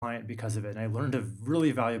client because of it. And I learned a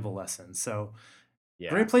really valuable lesson. So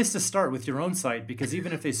great Yeah. place to start with your own site, because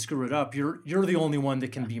even if they screw it up, you're the only one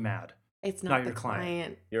that can be mad, It's not not the your client,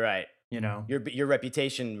 client. You're right. you know? Your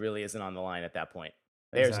reputation really isn't on the line at that point.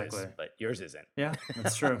 Theirs is, Exactly. but yours isn't. Yeah,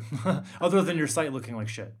 that's true. Other than your site looking like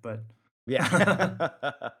shit, but Yeah.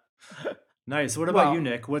 nice. What about you,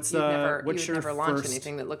 Well, Nick? you What's would your never launch first?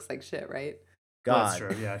 anything that looks like shit, right? Well, that's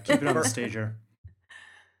God. true. Yeah, keep it on the For stager.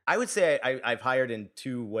 I would say I've hired in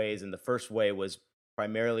 2 ways, and the first way was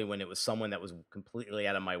primarily when it was someone that was completely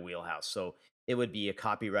out of my wheelhouse. So it would be a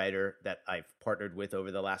copywriter that I've partnered with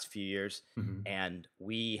over the last few years, Hmm. and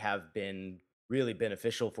we have been really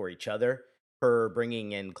beneficial for each other for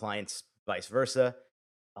bringing in clients, vice versa.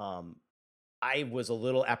 Um, I was a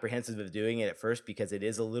little apprehensive of doing it at first because it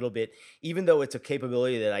is a little bit, even though it's a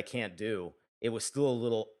capability that I can't do, it was still a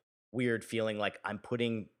little weird feeling like I'm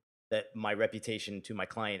putting that my reputation to my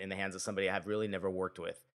client in the hands of somebody I have really never worked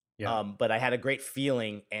with. Yeah. But I had a great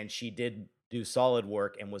feeling, and she did do solid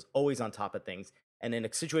work and was always on top of things. And in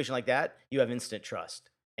a situation like that, you have instant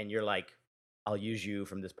trust, and you're like, "I'll use you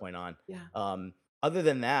from this point on." Yeah. Other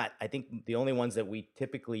than that, I think the only ones that we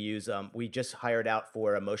typically use, we just hired out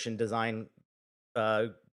for a motion uh,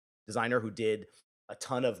 designer who did a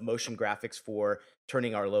ton of motion graphics for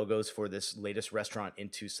turning our logos for this latest restaurant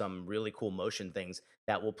into some really cool motion things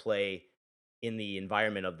that will play in the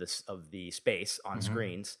environment of the space on Hmm.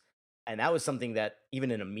 screens. And that was something that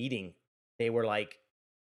even in a meeting, they were like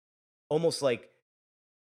almost like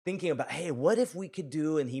thinking about, hey, what if we could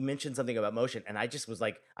do? And he mentioned something about motion. And I just was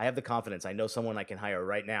like, I have the confidence. I know someone I can hire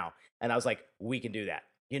right now. And I was like, we can do that.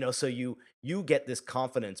 So you get this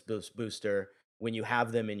confidence booster when you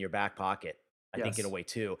have them in your back pocket, I think in a Yes. way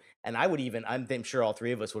too. And I'm sure all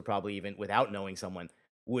three of us would probably, even without knowing someone,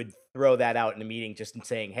 would throw that out in a meeting just in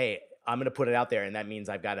saying, hey, I'm going to put it out there. And that means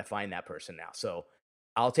I've got to find that person now. So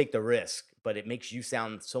I'll take the risk, but it makes you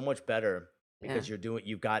sound so much better Yeah. because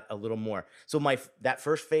you've got a little more. So that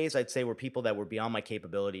first phase, I'd say, were people that were beyond my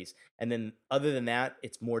capabilities, and then other than that,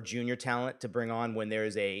 it's more junior talent to bring on when there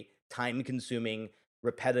is a time-consuming,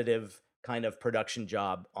 repetitive kind of production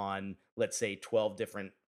job on, let's say, 12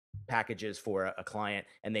 different packages for a client,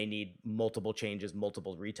 and they need multiple changes,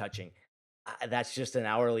 multiple retouching. That's just an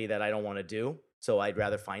hourly that I don't want to do. So I'd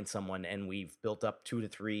rather find someone, and we've built up 2 to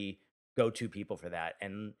 3 go-to people for that.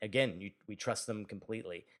 And again, we trust them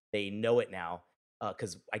completely. They know it now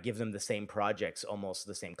because I give them the same projects, almost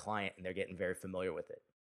the same client, and they're getting very familiar with it.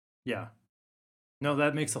 Yeah. No,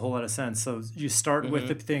 that makes a whole lot of sense. So you start with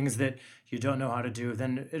the Hmm. things that you don't know how to do,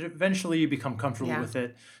 then eventually you become comfortable Yeah. with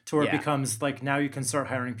it to where it Yeah. becomes like now you can start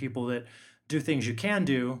hiring people that do things you can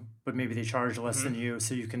do, but maybe they charge less Hmm. than you,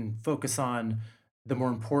 so you can focus on the more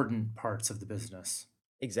important parts of the business.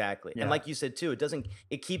 Exactly. And Yeah. like you said too,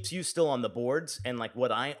 it keeps you still on the boards. And like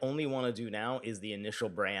what I only want to do now is the initial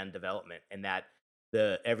brand development, and that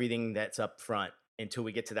the everything that's up front until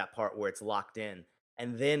we get to that part where it's locked in.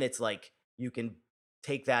 And then it's like you can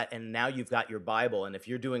take that, and now you've got your Bible. And if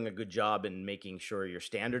you're doing a good job in making sure your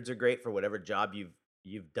standards are great for whatever job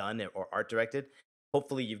you've done or art directed,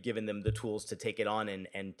 hopefully you've given them the tools to take it on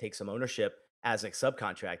and take some ownership as a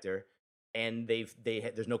subcontractor. And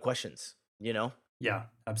there's no questions. Yeah,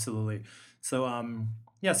 absolutely. So,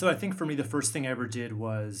 yeah, so I think for me, the first thing I ever did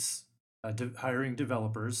was hiring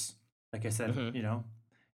developers. Like I said, Hmm.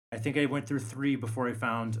 I think I went through three before I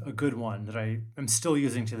found a good one that I am still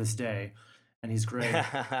using to this day, and he's great.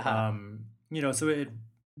 So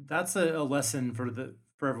that's a lesson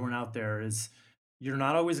for everyone out there is you're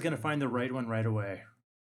not always going to find the right one right away,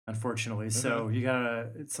 unfortunately. Hmm. So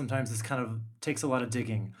sometimes this kind of takes a lot of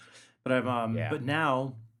digging. Yeah. But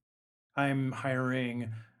now I'm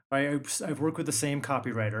hiring. I've worked with the same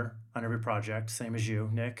copywriter on every project, same as you,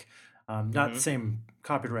 Nick. Not the Mhm. same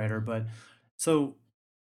copywriter, but so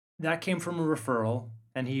that came from a referral,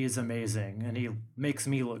 and he is amazing, and he makes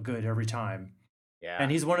me look good every time. And Yeah. Yeah.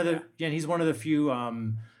 he's one of the few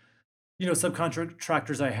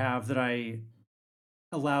subcontractors I have that I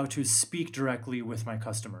allow to speak directly with my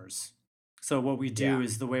customers. So what we do Yeah.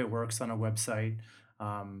 is the way it works on a website.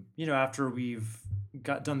 After we've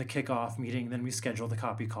got done the kickoff meeting, then we schedule the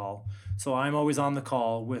copy call. So I'm always on the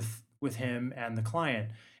call with him and the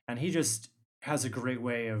client, and he just has a great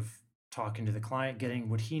way of talking to the client, getting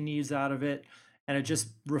what he needs out of it, and it just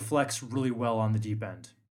reflects really well on the deep end,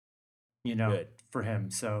 Good. for him.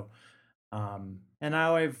 So and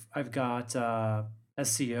now I've got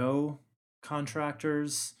SEO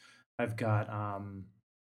contractors. I've got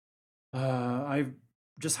I've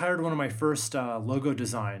just hired one of my first logo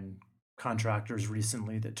design contractors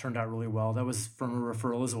recently that turned out really well. That was from a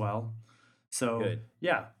referral as well. So Good.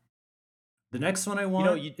 yeah, The next one I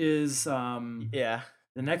want you is yeah.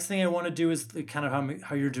 the next thing I want to do is kind of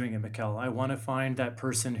how you're doing it, Mikkel. I want to find that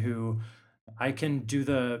person who I can do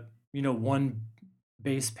the one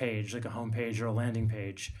base page, like a home page or a landing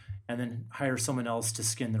page, and then hire someone else to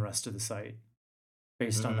skin the rest of the site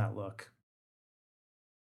based on Mhm. that look.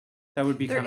 That would be There kind